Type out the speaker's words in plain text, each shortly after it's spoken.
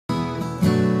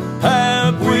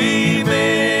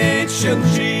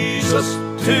Jesus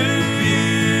to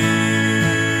you?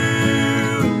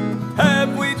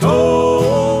 Have we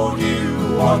told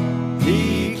you what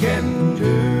He can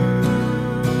do?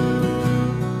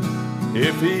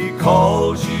 If He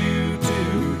calls you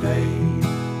today,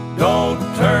 don't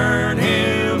turn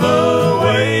Him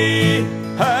away.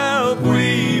 Have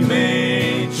we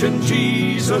mentioned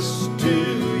Jesus to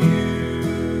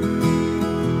you?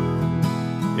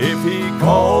 If He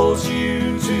calls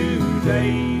you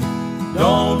today,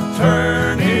 don't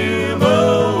turn Him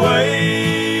away.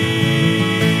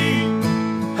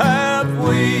 Have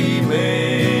we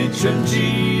mentioned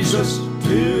Jesus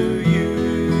to you?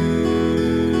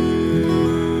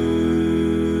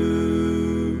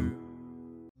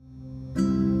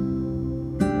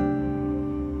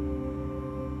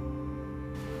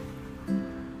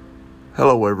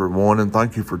 Hello everyone, and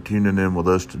thank you for tuning in with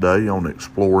us today on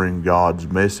Exploring God's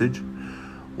Message.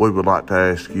 We would like to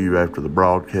ask you after the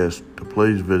broadcast to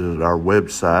please visit our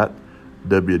website,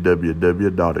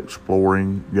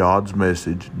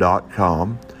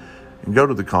 www.exploringgodsmessage.com, and go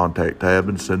to the contact tab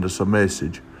and send us a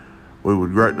message. We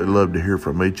would greatly love to hear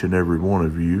from each and every one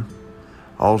of you.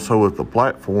 Also, if the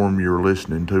platform you're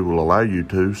listening to will allow you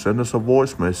to, send us a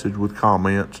voice message with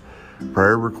comments,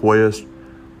 prayer requests,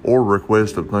 or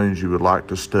request of things you would like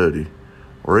to study,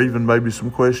 or even maybe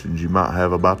some questions you might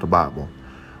have about the Bible.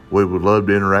 We would love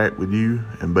to interact with you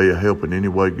and be a help in any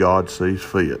way God sees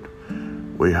fit.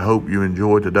 We hope you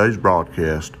enjoy today's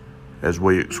broadcast as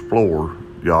we explore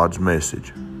God's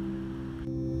message.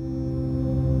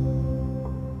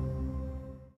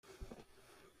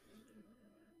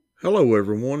 Hello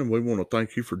everyone, and we want to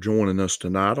thank you for joining us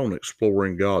tonight on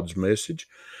Exploring God's Message.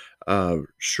 I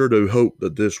sure do hope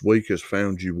that this week has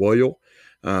found you well.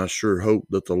 I sure hope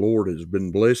that the Lord has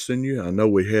been blessing you. I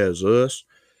know He has us.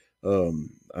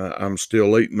 I'm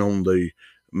still eating on the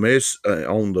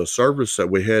on the service that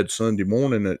we had Sunday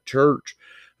morning at church.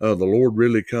 The Lord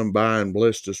really come by and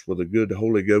blessed us with a good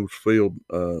Holy Ghost filled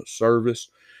service,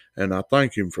 and I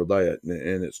thank Him for that.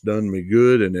 And it's done me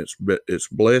good, and it's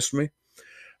blessed me.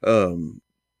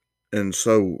 And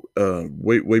so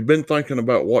we've been thinking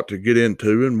about what to get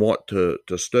into and what to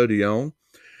study on.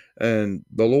 And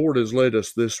the Lord has led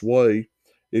us this way.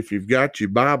 If you've got your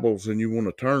Bibles and you want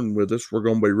to turn with us, we're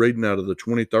going to be reading out of the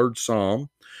 23rd Psalm.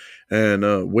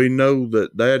 And we know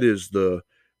that is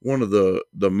one of the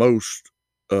most,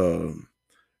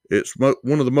 it's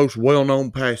one of the most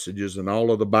well-known passages in all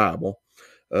of the Bible,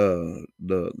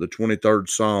 the 23rd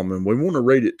Psalm. And we want to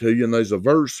read it to you. And there's a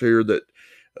verse here that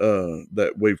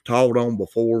we've taught on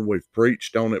before, and we've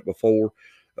preached on it before,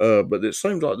 but it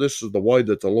seems like this is the way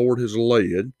that the Lord has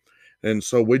led, and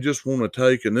so we just want to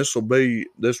take, and this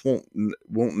won't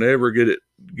never get it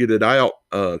out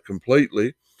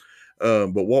completely,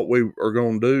 but what we are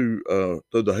going to do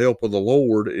through the help of the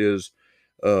Lord is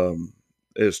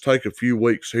take a few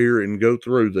weeks here and go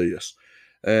through this,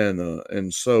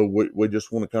 and so we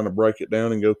just want to kind of break it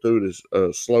down and go through it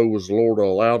as slow as the Lord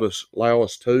will allow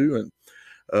us to,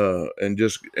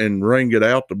 and wring it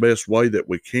out the best way that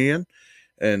we can.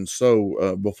 And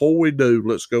so before we do,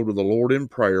 let's go to the Lord in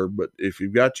prayer. But if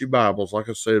you've got your Bibles, like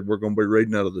I said, we're going to be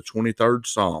reading out of the 23rd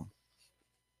Psalm.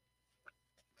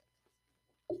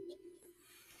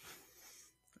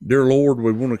 Dear Lord,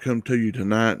 we want to come to you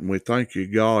tonight, and we thank you,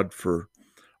 God, for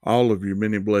all of your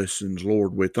many blessings,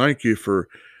 Lord. We thank you for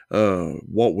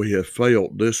what we have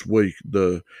felt this week,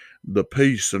 the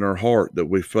peace in our heart that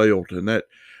we felt, and that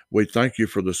we thank you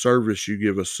for the service you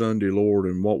give us Sunday, Lord,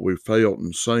 and what we felt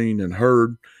and seen and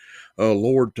heard.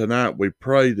 Lord, tonight we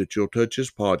pray that you'll touch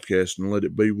this podcast and let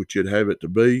it be what you'd have it to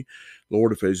be.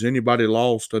 Lord, if there's anybody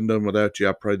lost, undone without you,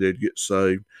 I pray they'd get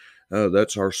saved.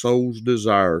 That's our soul's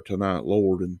desire tonight,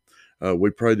 Lord. And we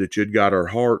pray that you'd guide our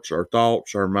hearts, our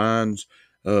thoughts, our minds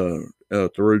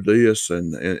through this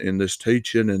and in this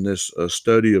teaching and this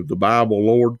study of the Bible,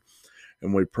 Lord.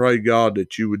 And we pray, God,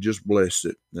 that you would just bless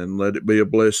it and let it be a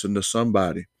blessing to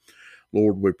somebody.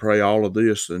 Lord, we pray all of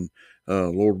this, and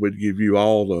Lord, we'd give you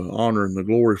all the honor and the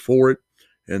glory for it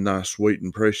in thy sweet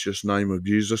and precious name of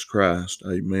Jesus Christ.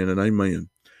 Amen and amen.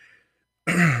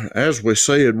 As we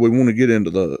said, we want to get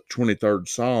into the 23rd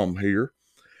Psalm here,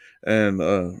 and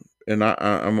I'm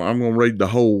going to read the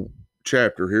whole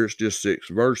chapter here. It's just 6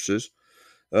 verses.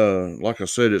 Like I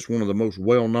said, it's one of the most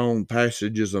well-known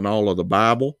passages in all of the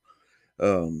Bible.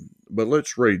 But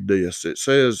let's read this. It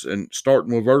says, and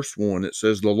starting with verse 1, it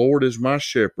says, "The Lord is my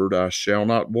shepherd, I shall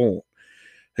not want.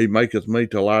 He maketh me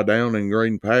to lie down in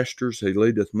green pastures. He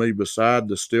leadeth me beside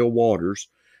the still waters.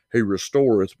 He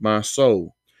restoreth my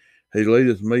soul. He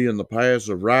leadeth me in the paths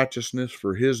of righteousness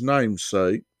for his name's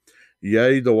sake.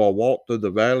 Yea, though I walk through the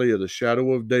valley of the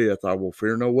shadow of death, I will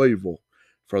fear no evil,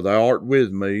 for thou art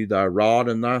with me, thy rod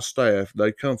and thy staff,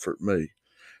 they comfort me.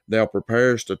 Thou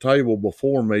preparest a table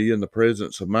before me in the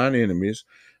presence of mine enemies.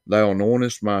 Thou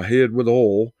anointest my head with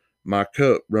oil, my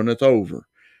cup runneth over.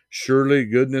 Surely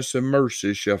goodness and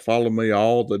mercy shall follow me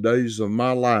all the days of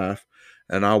my life,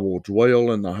 and I will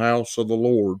dwell in the house of the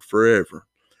Lord forever.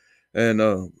 And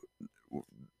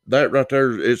that right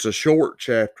there, it's a short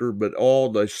chapter, but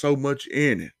there's so much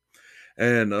in it.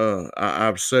 And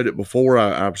I've said it before.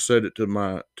 I've said it to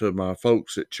my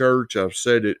folks at church. I've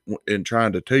said it in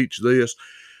trying to teach this.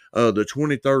 The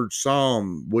 23rd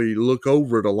Psalm, we look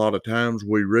over it a lot of times.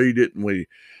 We read it and we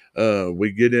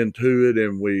get into it,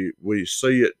 and we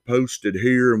see it posted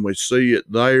here and we see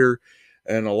it there.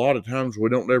 And a lot of times we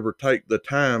don't ever take the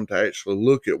time to actually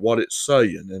look at what it's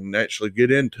saying and actually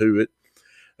get into it.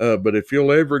 But if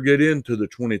you'll ever get into the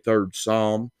 23rd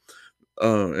Psalm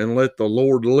and let the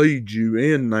Lord lead you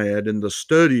in that, in the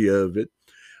study of it,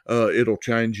 it'll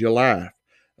change your life.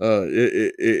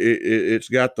 It's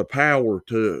got the power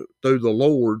through the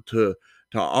Lord to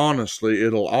honestly,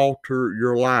 it'll alter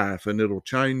your life and it'll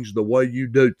change the way you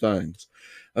do things.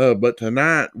 But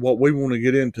tonight, what we want to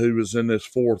get into is in this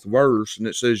 4th verse, and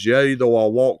it says, "Yea, though I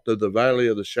walk through the valley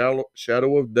of the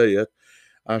shadow of death,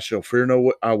 I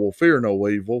will fear no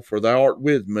evil, for thou art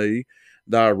with me,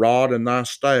 thy rod and thy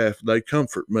staff, they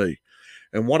comfort me."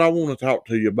 And what I want to talk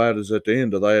to you about is at the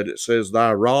end of that, it says,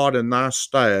 "Thy rod and thy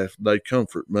staff, they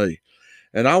comfort me."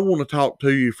 And I want to talk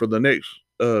to you for the next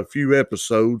few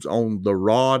episodes on the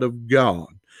rod of God.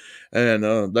 And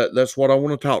that's what I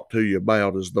want to talk to you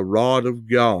about, is the rod of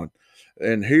God.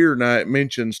 And here now it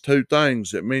mentions two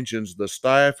things. It mentions the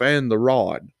staff and the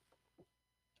rod.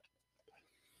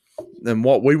 And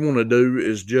what we want to do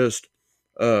is just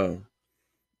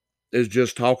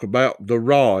talk about the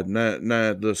rod.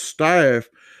 Now the staff,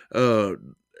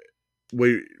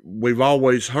 we've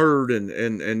always heard and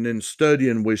in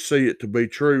studying we see it to be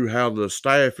true, how the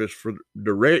staff is for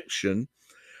direction,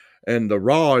 and the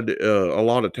rod a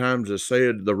lot of times is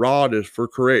said the rod is for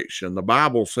correction. The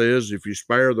Bible says if you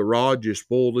spare the rod, you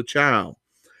spoil the child,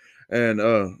 and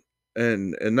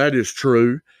that is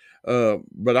true.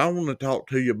 But I want to talk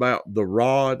to you about the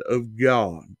rod of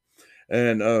God.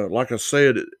 And like I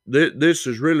said, this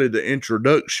is really the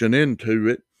introduction into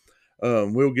it.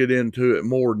 We'll get into it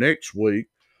more next week.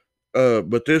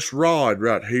 But this rod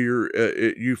right here,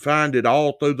 you find it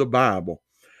all through the Bible.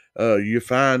 You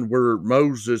find where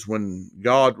Moses, when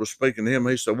God was speaking to him,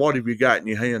 he said, "What have you got in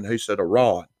your hand?" He said, "A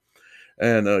rod."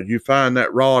 And you find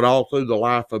that rod all through the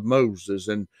life of Moses.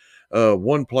 And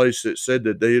one place it said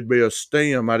that there'd be a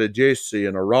stem out of Jesse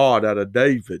and a rod out of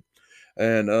David.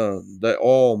 And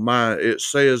it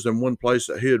says in one place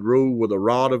that he'd rule with a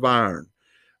rod of iron.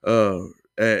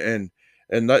 And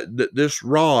this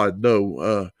rod,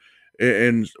 though,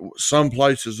 in some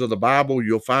places of the Bible,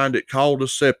 you'll find it called a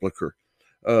sepulcher.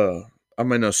 A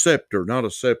scepter, not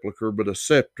a sepulcher, but a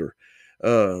scepter.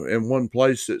 In one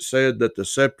place it said that the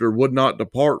scepter would not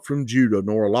depart from Judah,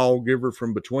 nor a lawgiver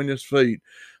from between his feet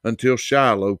until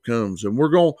Shiloh comes. And we're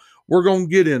going to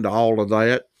get into all of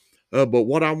that. But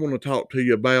what I want to talk to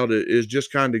you about is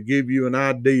just kind of give you an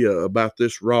idea about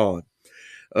this rod.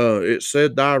 It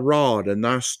said, "Thy rod and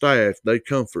thy staff, they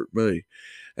comfort me."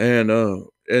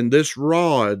 And this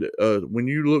rod, when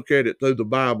you look at it through the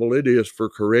Bible, it is for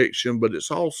correction, but it's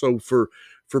also for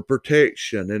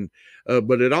protection. And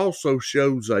but it also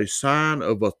shows a sign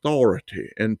of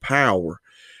authority and power.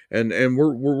 And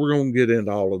we're going to get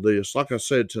into all of this. Like I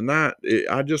said, tonight,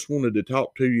 I just wanted to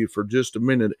talk to you for just a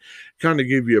minute, kind of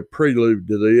give you a prelude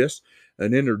to this,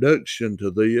 an introduction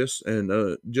to this,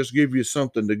 and just give you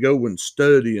something to go and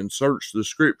study and search the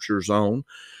scriptures on.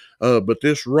 But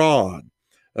this rod,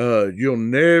 you'll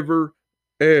never,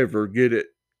 ever get it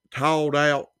taught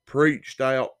out, preached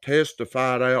out,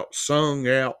 testified out, sung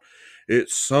out.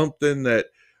 It's something that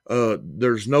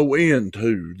there's no end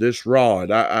to, this rod.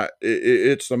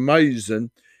 It's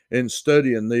amazing in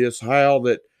studying this how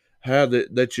that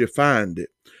you find it,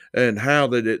 and how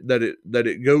that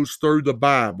it goes through the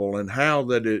Bible, and how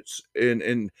that it's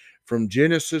in from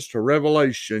Genesis to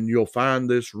Revelation, you'll find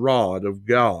this rod of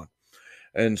God.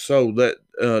 And so that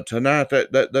tonight,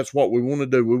 that's what we want to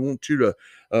do. We want you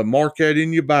to mark that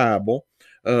in your Bible,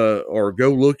 or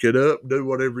go look it up, do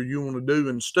whatever you want to do,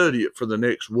 and study it for the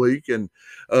next week. And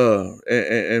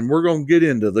we're going to get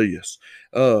into this.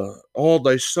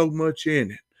 There's so much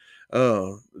in it.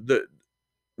 That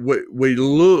we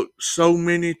look so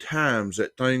many times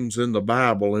at things in the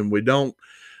Bible, and we don't,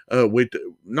 we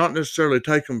not necessarily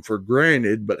take them for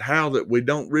granted, but how that we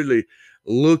don't really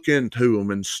look into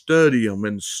them and study them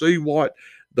and see what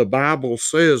the Bible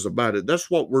says about it. That's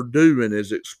what we're doing,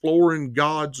 is exploring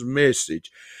God's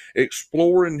message,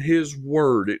 exploring His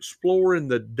Word, exploring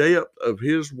the depth of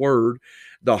His Word,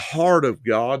 the heart of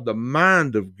God, the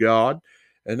mind of God.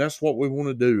 And that's what we want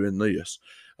to do in this.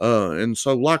 And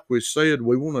so, like we said,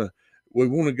 we want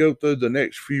to go through the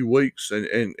next few weeks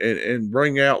and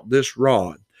bring out this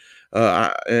rod.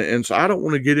 And so I don't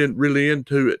want to get really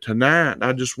into it tonight.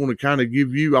 I just want to I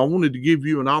wanted to give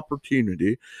you an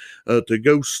opportunity to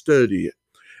go study it.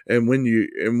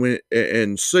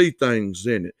 And see things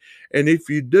in it. And if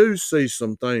you do see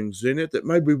some things in it that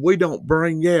maybe we don't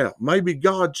bring out, maybe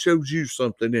God shows you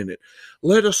something in it,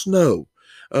 let us know.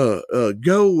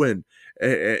 Go and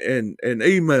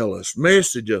email us,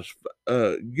 message us,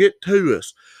 get to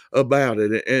us about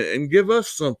it, and give us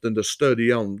something to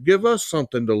study on, give us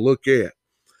something to look at,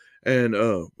 and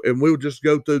we'll just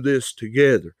go through this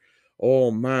together.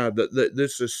 Oh my, that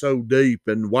this is so deep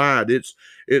and wide.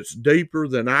 It's deeper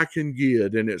than I can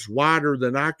get, and it's wider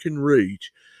than I can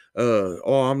reach.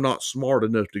 I'm not smart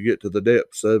enough to get to the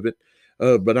depths of it.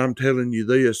 But I'm telling you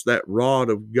this, that rod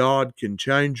of God can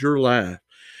change your life.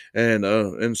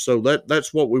 And so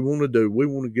that's what we want to do. We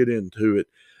want to get into it.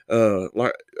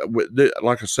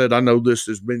 Like I said, I know this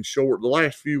has been short. The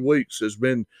last few weeks has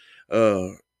been,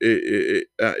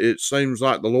 it seems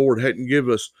like the Lord hadn't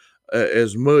given us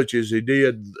as much as He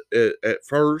did at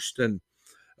first. And,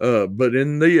 but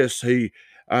in this,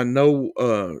 I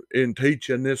know in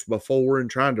teaching this before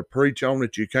and trying to preach on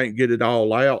it, you can't get it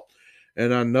all out.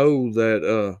 And I know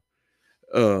that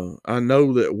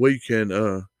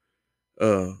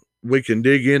we can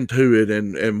dig into it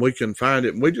and we can find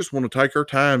it. And we just want to take our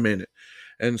time in it.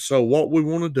 And so what we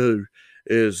want to do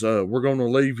is we're going to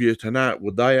leave you tonight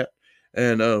with that.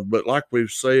 And but like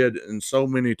we've said in so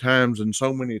many times and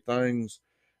so many things,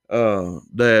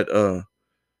 that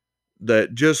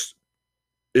just,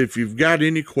 if you've got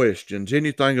any questions,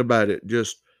 anything about it,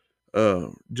 just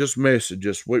message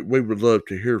us. We would love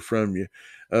to hear from you.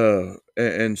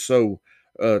 And so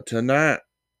tonight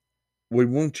we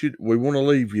want to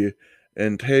leave you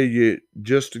and tell you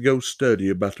just to go study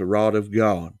about the rod of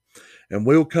God. And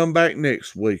we'll come back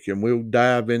next week and we'll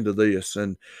dive into this.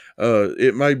 And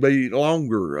it may be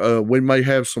longer. We may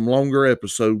have some longer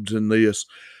episodes in this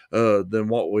than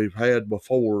what we've had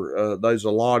before. There's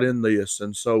a lot in this.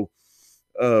 And so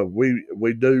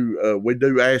we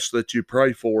do ask that you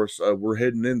pray for us. We're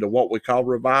heading into what we call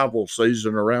revival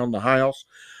season around the house.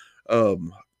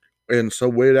 And so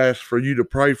we'd ask for you to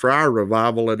pray for our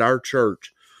revival at our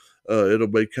church. It'll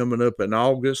be coming up in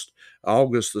August the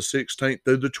 16th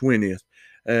through the 20th.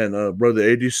 And Brother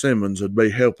Eddie Simmons would be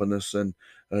helping us, and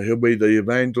he'll be the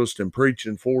evangelist and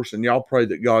preaching for us. And y'all pray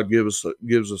that God gives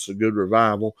us a good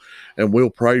revival, and we'll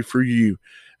pray for you.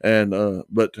 And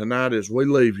but tonight, as we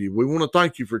leave you, we want to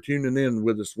thank you for tuning in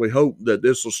with us. We hope that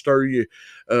this will stir your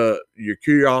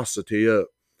curiosity up,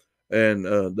 and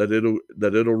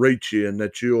that it'll reach you, and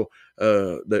that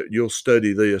you'll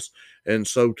study this. And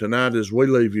so tonight, as we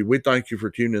leave you, we thank you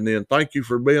for tuning in. Thank you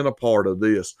for being a part of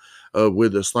this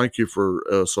with us. Thank you for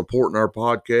supporting our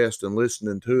podcast and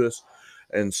listening to us.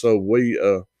 And so we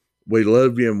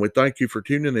love you, and we thank you for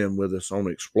tuning in with us on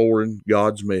Exploring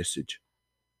God's Message.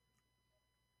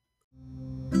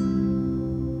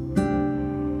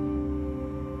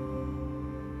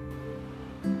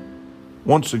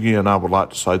 Once again, I would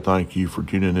like to say thank you for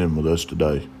tuning in with us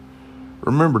today.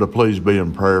 Remember to please be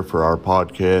in prayer for our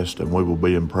podcast, and we will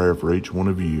be in prayer for each one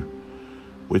of you.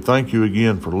 We thank you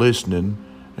again for listening,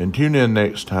 and tune in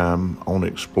next time on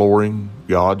Exploring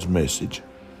God's Message.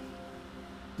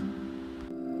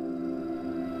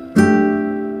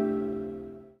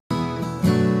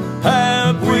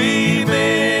 Have we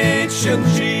mentioned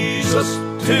Jesus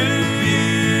to you?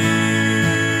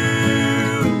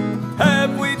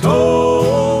 Have we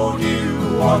told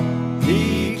you what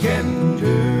He can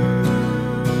do?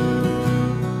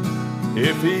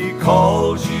 If He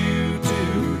calls you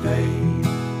today,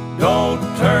 don't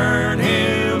turn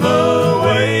Him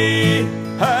away.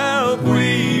 Have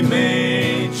we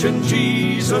mentioned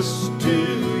Jesus to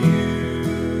you?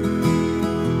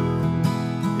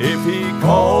 If He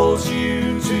calls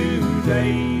you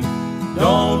today,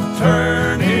 don't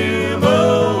turn Him